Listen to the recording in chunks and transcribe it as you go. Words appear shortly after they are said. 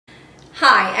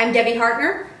Hi, I'm Debbie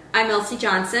Hartner. I'm Elsie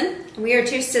Johnson. We are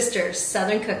two sisters,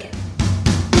 Southern Cooking.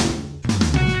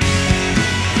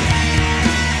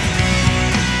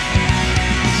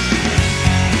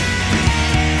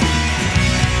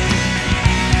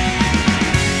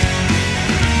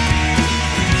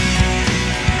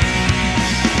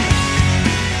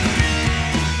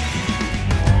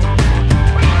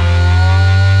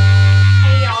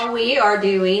 Hey y'all, we are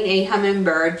doing a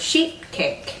hummingbird sheet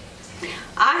cake.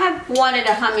 I have wanted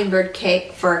a hummingbird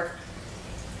cake for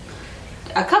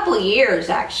a couple of years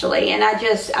actually, and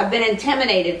I've been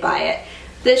intimidated by it.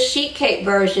 This sheet cake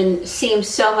version seems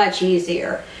so much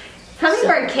easier.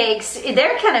 Hummingbird cakes,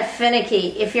 they're kind of finicky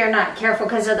if you're not careful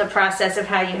because of the process of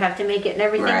how you have to make it and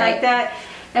everything like that.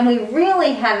 And we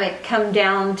really haven't come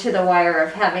down to the wire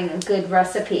of having a good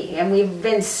recipe. And we've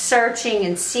been searching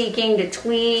and seeking to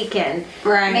tweak and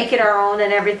make it our own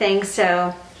and everything.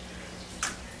 So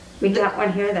we got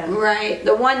one here then. Right.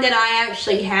 The one that I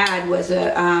actually had was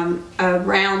a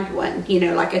round one, you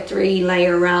know, like a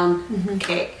 3-layer round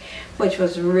cake, which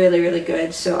was really, really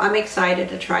good. So I'm excited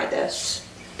to try this.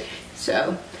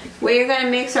 So we're going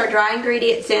to mix our dry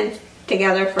ingredients in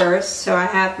together first. So I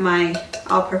have my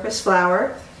all-purpose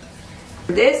flour.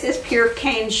 This is pure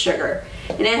cane sugar,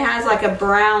 and it has like a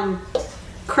brown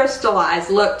crystallized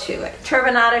look to it.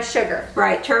 Turbinado sugar.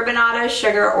 Right, turbinado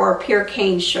sugar or pure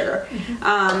cane sugar.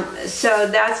 So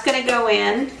that's going to go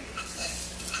in.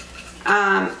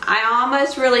 I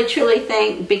almost really truly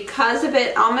think because of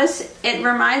it, it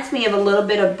reminds me of a little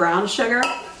bit of brown sugar.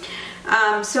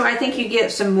 So I think you get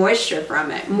some moisture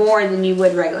from it more than you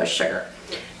would regular sugar.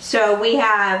 So we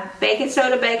have baking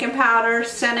soda, baking powder,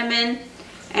 cinnamon,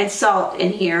 and salt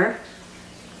in here.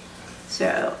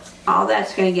 So all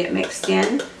that's going to get mixed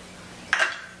in.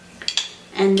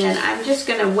 And then I'm just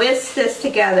going to whisk this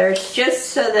together just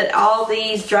so that all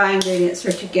these dry ingredients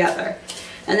are together.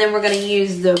 And then we're going to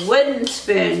use the wooden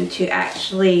spoon to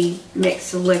actually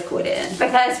mix the liquid in.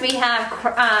 Because we have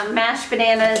mashed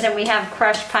bananas and we have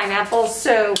crushed pineapples,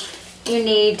 so you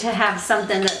need to have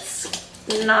something that's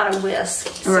not a whisk.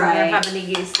 So we're having to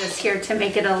use this here to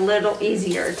make it a little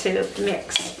easier to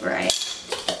mix. Right.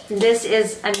 This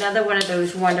is another one of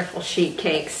those wonderful sheet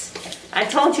cakes. I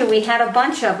told you we had a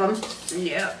bunch of them.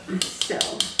 Yep. So.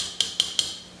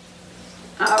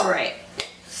 Alright.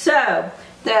 So,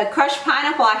 the crushed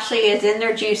pineapple actually is in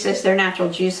their juices, their natural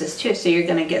juices too, so you're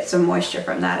going to get some moisture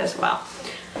from that as well.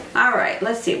 Alright,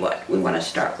 let's see what we want to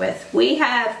start with. We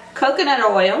have coconut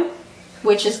oil,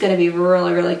 which is going to be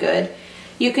really, really good.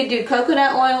 You could do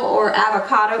coconut oil or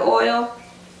avocado oil.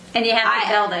 And you have to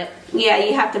melt it. Yeah,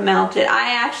 you have to melt it.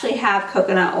 I actually have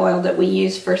coconut oil that we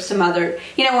use for some other,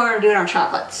 you know, when we're doing our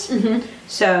chocolates.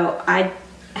 So I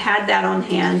had that on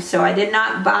hand, so I did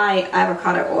not buy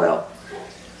avocado oil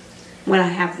when I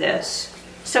have this.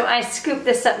 So I scooped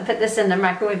this up and put this in the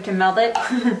microwave to melt it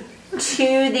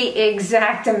to the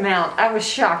exact amount. I was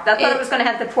shocked. I thought it was going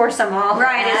to have to pour some off.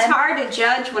 Right, it's hard to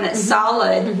judge when it's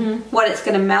solid what it's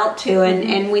going to melt to,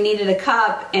 and we needed a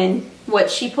cup, and what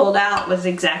she pulled out was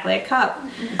exactly a cup.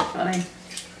 Funny.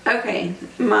 Okay,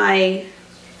 my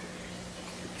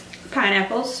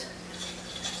pineapples.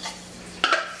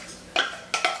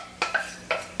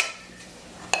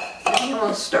 I'm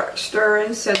going to start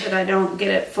stirring so that I don't get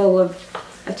it full of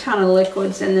a ton of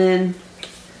liquids and then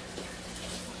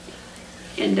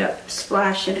end up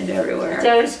splashing it everywhere.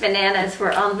 Those bananas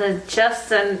were on just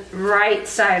the right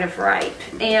side of ripe,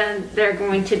 and they're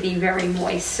going to be very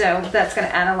moist, so that's going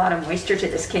to add a lot of moisture to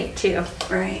this cake too.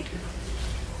 Right.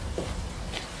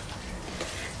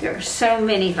 There are so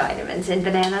many vitamins in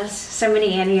bananas, so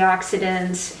many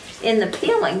antioxidants in the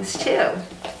peelings too.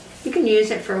 You can use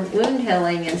it for wound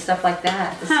healing and stuff like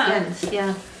that. The skins,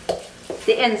 yeah.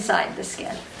 The inside, the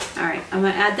skin. Alright, I'm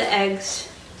going to add the eggs.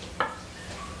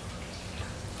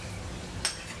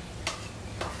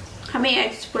 How many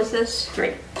eggs was this?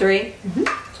 3. 3?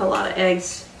 It's a lot of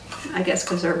eggs, I guess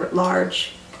because they're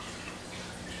large.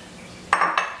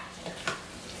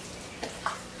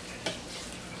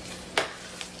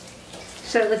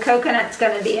 So the coconut's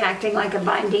going to be acting like a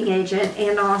binding agent,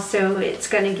 and also it's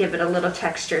going to give it a little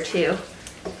texture too.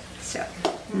 So.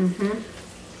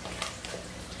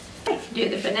 Do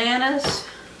the bananas.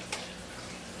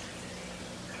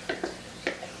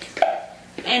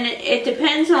 And it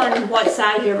depends on what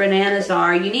size your bananas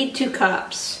are. You need 2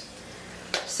 cups.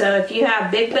 So if you have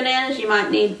big bananas, you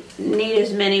might need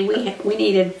as many. We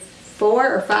needed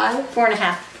 4 or 5? 4.5.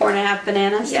 4.5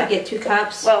 bananas to get 2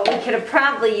 cups. Well, we could have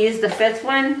probably used the 5th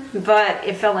one, but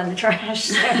it fell in the trash.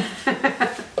 So.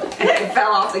 It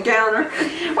fell off the counter.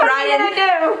 What are you gonna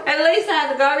do? At least I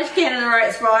have the garbage can in the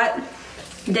right spot.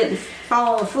 Didn't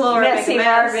fall on the floor. Messy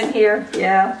Marvin here.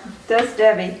 Yeah, that's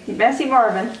Debbie. Messy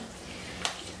Marvin.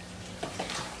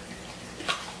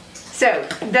 So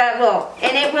that will,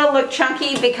 and it will look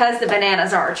chunky because the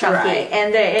bananas are chunky, right.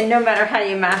 and no matter how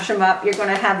you mash them up, you're going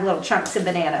to have little chunks of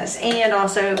bananas, and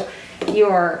also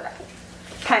your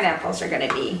pineapples are going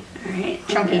to be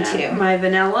chunky too. My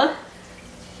vanilla.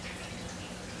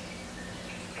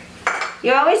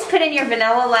 You always put in your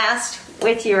vanilla last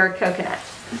with your coconut,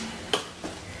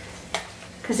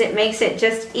 because it makes it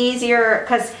just easier,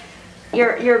 because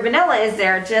your vanilla is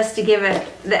there just to give it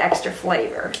the extra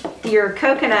flavor. Your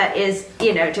coconut is,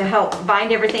 you know, to help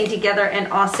bind everything together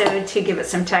and also to give it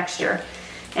some texture.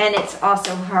 And it's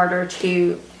also harder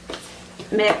to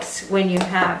mix when you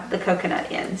have the coconut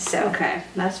in. So okay,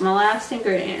 that's my last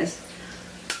ingredient, is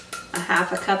a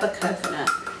half a cup of coconut.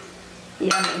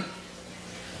 Yummy.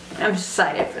 I'm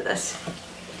excited for this.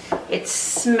 It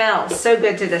smells so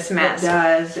good through this mask. It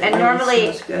does. And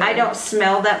normally I don't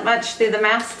smell that much through the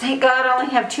mask. Thank God I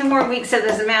only have 2 more weeks of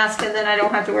this mask and then I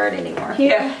don't have to wear it anymore.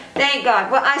 Yeah. Thank God.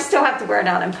 Well, I still have to wear it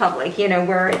out in public, you know,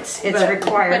 where it's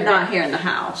required. But not here in the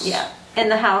house. Yeah. In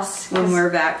the house. When we're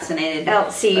vaccinated.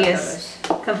 Elsie is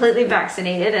completely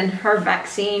vaccinated, and her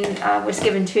vaccine was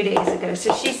given 2 days ago.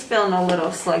 So she's feeling a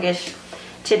little sluggish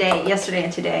yesterday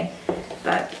and today.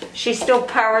 But she still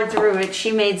powered through it.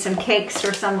 She made some cakes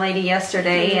for some lady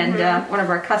yesterday, and one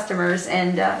of our customers,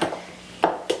 and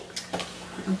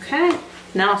okay.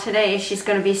 Now today she's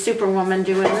going to be Superwoman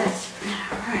doing this.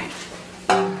 All right.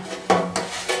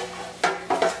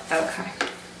 Okay.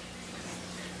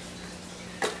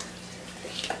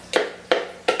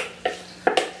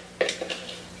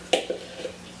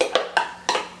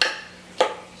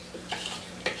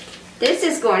 This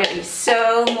is going to be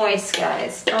so moist,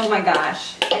 guys. Oh my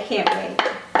gosh, I can't wait.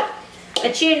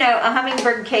 But you know, a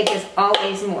hummingbird cake is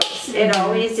always moist. It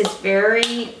always is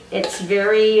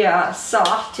very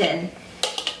soft and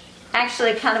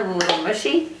actually kind of a little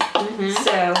mushy.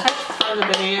 So from the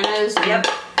bananas. Yep.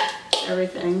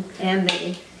 Everything. And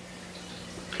the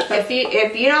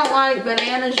if you don't like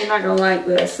bananas, you're not gonna like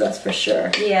this. That's for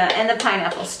sure. yeah, and the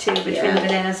pineapples too. Between the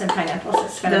bananas and pineapples,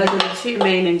 it's gonna Those are the 2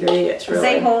 main ingredients. Really.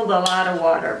 They hold a lot of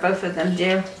water. Both of them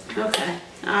do. Okay.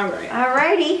 All right.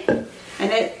 Alrighty.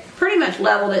 And it pretty much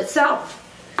leveled itself.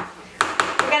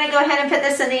 We're going to go ahead and put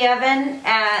this in the oven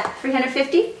at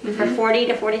 350 for 40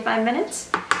 to 45 minutes.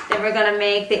 Then we're going to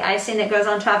make the icing that goes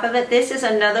on top of it. This is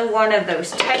another one of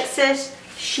those Texas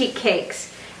sheet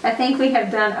cakes. I think we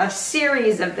have done a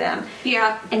series of them.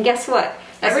 Yeah. And guess what?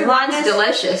 Everyone's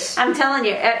delicious. I'm telling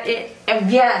you,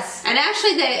 yes. And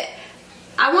actually,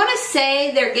 I want to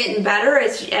say they're getting better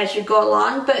as you go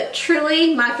along, but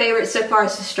truly my favorite so far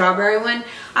is the strawberry one.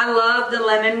 I love the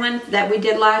lemon one that we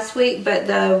did last week, but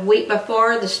the week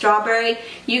before, the strawberry,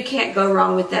 you can't go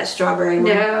wrong with that strawberry one.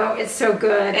 No, it's so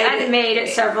good. I've made it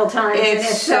several times, and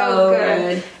it's so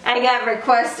good. I got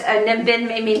requests, and then Ben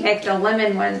made me make the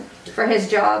lemon one for his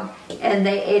job, and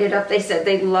they ate it up. They said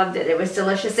they loved it. It was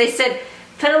delicious. They said,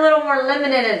 put a little more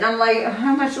lemon in it, and I'm like,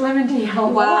 how much lemon do y'all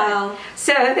want?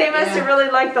 So they must have really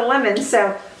liked the lemon.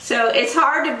 So it's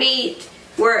hard to beat.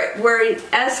 We're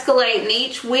escalating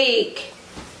each week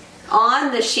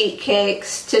on the sheet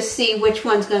cakes to see which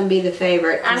one's going to be the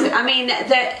favorite. I mean,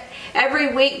 that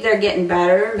every week they're getting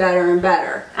better and better and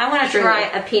better. I want to try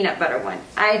a peanut butter one.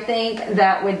 I think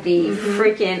that would be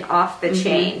freaking off the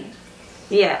chain.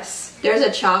 Yes. There's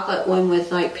a chocolate one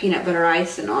with like peanut butter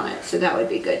icing on it, so that would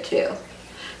be good too.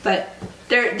 But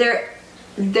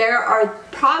there are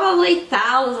probably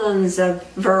thousands of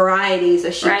varieties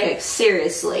of sheet cakes.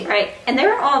 Seriously. Right. And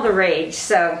they're all the rage,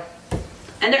 so.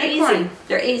 And they're easy.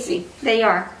 They're easy. They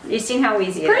are. You've seen how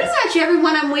easy it is. Pretty much every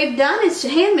one of them we've done is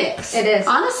hand mix. It is.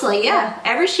 Honestly, yeah.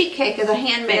 Every sheet cake is a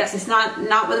hand mix. It's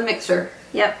not with a mixer.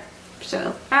 Yep.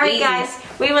 So, alright guys,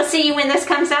 we will see you when this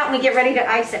comes out and we get ready to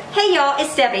ice it. Hey y'all,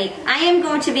 it's Debbie. I am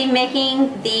going to be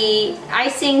making the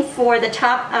icing for the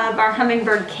top of our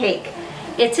hummingbird cake.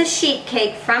 It's a sheet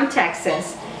cake from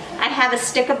Texas. I have a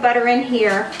stick of butter in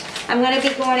here. I'm going to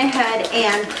be going ahead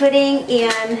and putting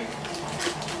in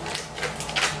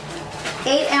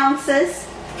 8 ounces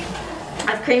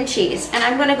of cream cheese. And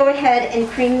I'm going to go ahead and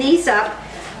cream these up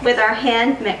with our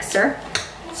hand mixer.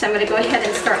 So I'm going to go ahead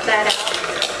and start that out.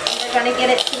 We're going to get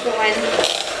it to going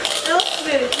real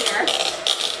smooth here.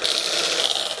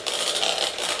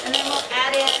 And then we'll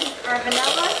add in our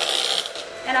vanilla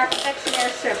and our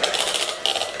confectioner's sugar.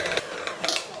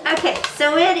 Okay,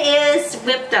 so it is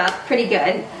whipped up pretty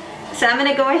good. So I'm going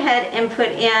to go ahead and put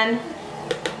in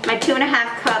my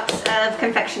 2.5 cups of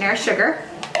confectioner's sugar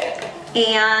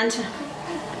and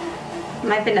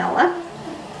my vanilla.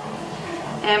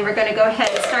 And we're going to go ahead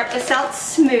and start this out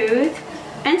smooth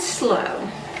and slow.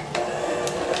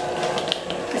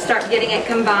 Start getting it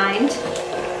combined,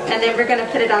 and then we're going to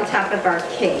put it on top of our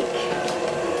cake.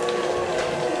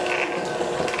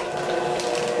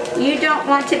 You don't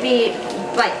want to be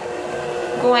like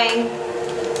going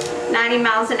 90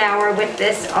 miles an hour with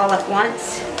this all at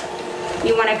once.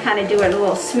 You want to kind of do it a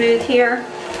little smooth here,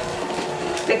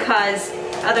 because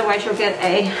otherwise you'll get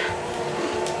a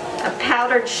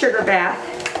powdered sugar bath.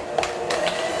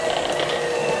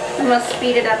 I'm going to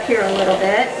speed it up here a little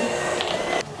bit.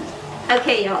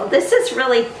 Okay, y'all, this is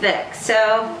really thick,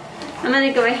 so I'm going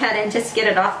to go ahead and just get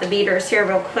it off the beaters here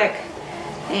real quick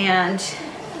and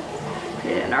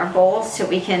put it in our bowl so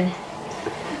we can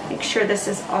make sure this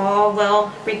is all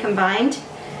well recombined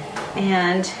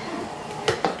and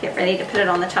get ready to put it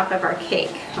on the top of our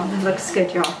cake. Oh, it looks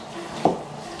good, y'all.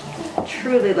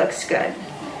 Truly looks good.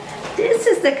 This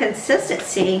is the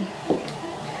consistency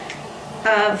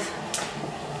of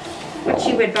what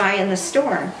you would buy in the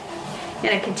store in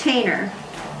a container.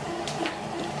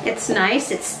 It's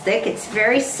nice, it's thick, it's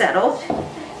very settled.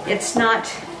 It's not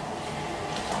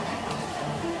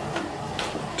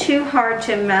too hard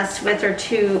to mess with or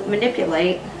to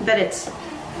manipulate, but it's...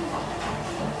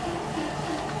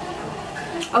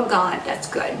 Oh God, that's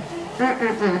good.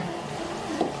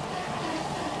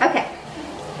 Okay,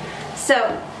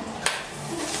 so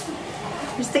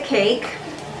here's the cake.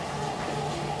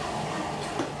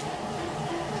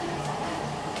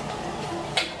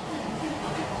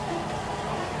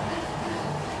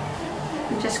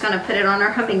 I'm just going to put it on our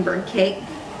hummingbird cake.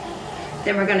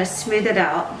 Then we're going to smooth it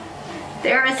out.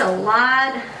 There is a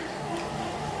lot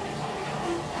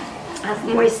of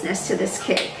moistness to this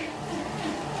cake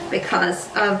because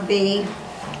of the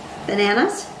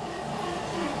bananas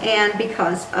and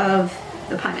because of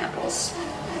the pineapples.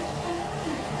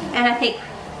 And I think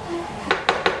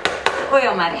the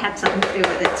oil might have had something to do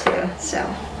with it too,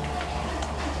 so.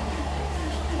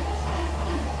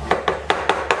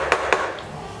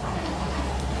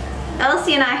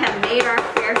 Elsie and I have made our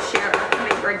fair share of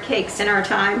hummingbird cakes in our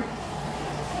time,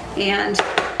 and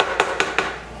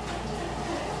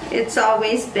it's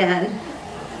always been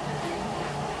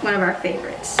one of our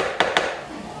favorites.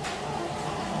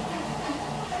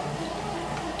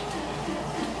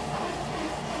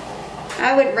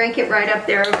 I would rank it right up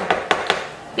there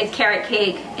with carrot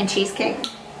cake and cheesecake.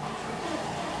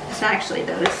 So actually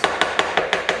those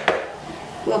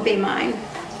will be mine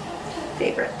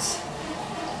favorites.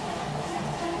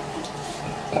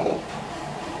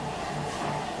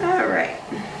 All right.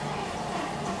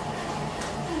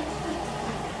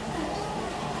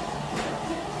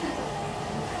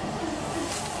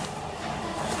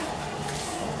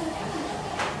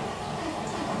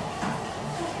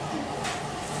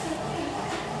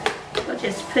 We'll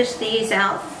just push these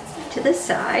out to the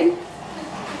side.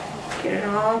 Get it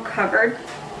all covered. I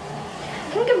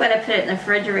think I'm going to put it in the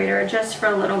refrigerator just for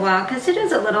a little while because it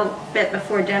is a little bit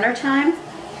before dinner time.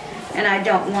 And I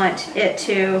don't want it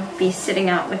to be sitting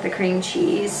out with the cream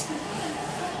cheese.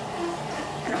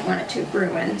 I don't want it to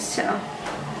ruin, so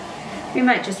we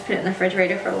might just put it in the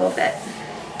refrigerator for a little bit.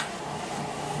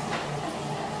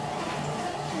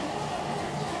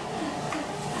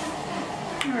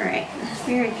 All right,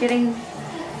 we are getting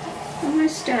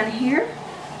almost done here.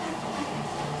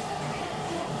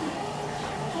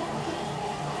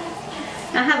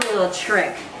 I have a little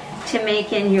trick to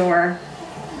making your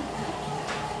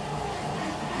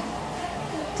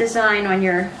design on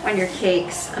your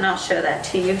cakes, and I'll show that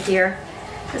to you here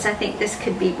because I think this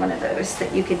could be one of those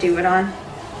that you could do it on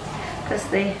because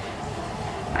the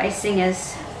icing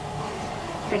is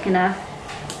thick enough,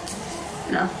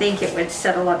 and I think it would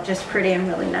settle up just pretty and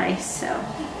really nice. So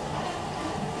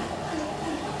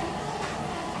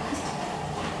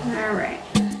all right.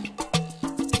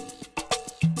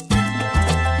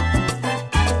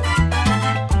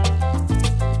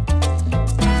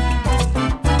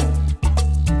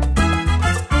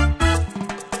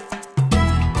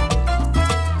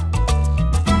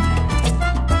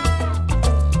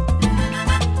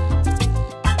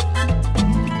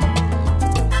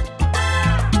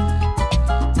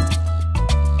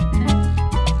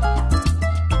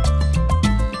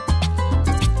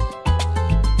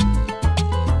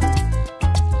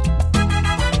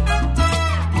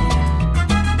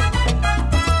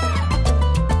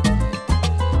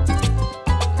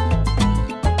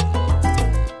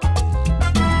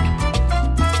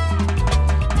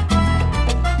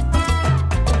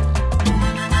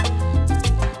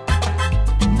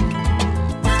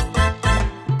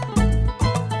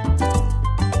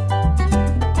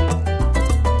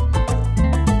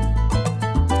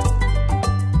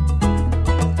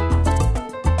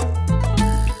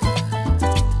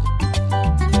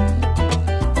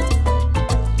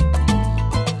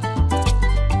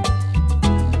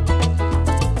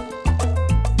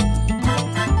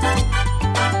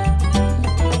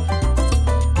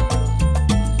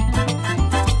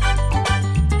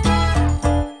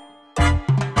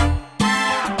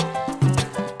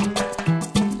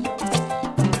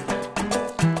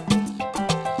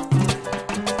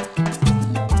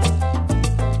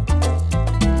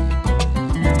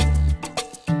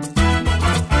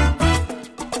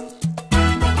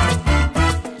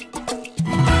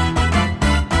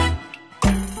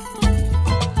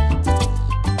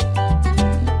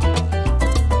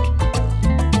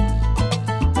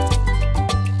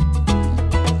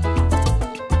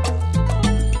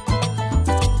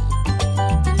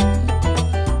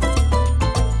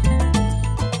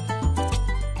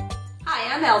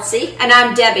 Kelsey. And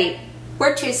I'm Debbie.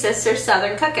 We're two sisters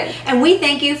Southern cooking. And we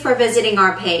thank you for visiting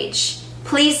our page.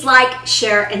 Please like,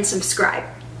 share, and subscribe.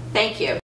 Thank you.